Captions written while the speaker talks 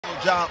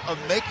job of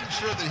making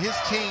sure that his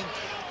team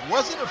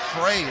wasn't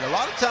afraid. A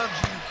lot of times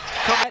you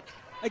come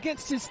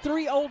against his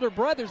 3 older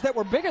brothers that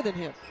were bigger than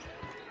him.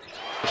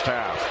 First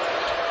half.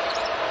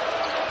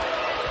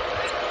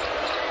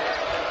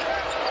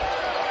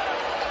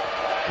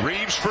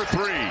 Reeves for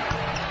 3.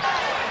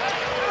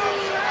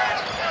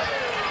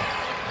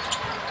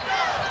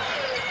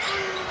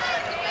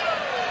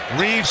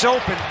 Reeves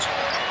open.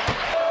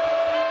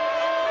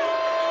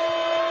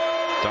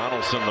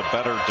 Donaldson the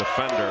better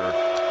defender.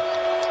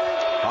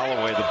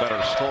 Holloway the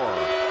better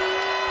scorer.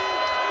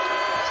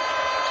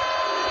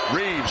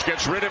 Reeves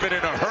gets rid of it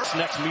in a hurry.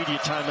 Next media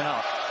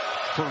timeout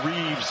for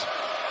Reeves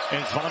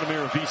and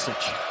Zvonimir Visic.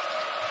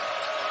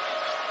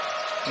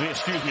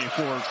 Excuse me,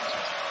 for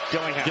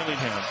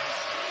Dillingham.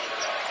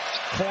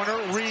 Corner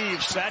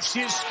Reeves, that's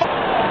his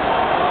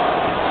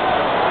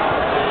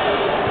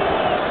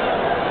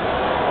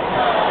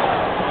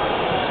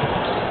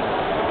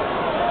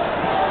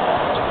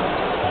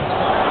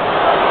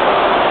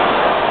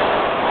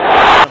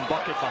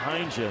bucket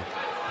behind you.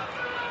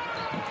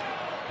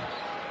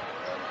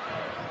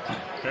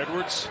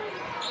 Edwards.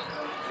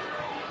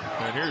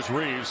 And here's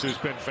Reeves, who's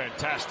been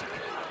fantastic.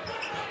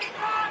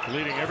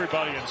 Leading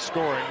everybody in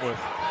scoring with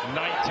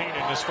 19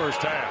 in this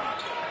first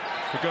half.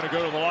 They're going to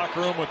go to the locker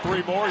room with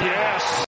 3 more. Yes.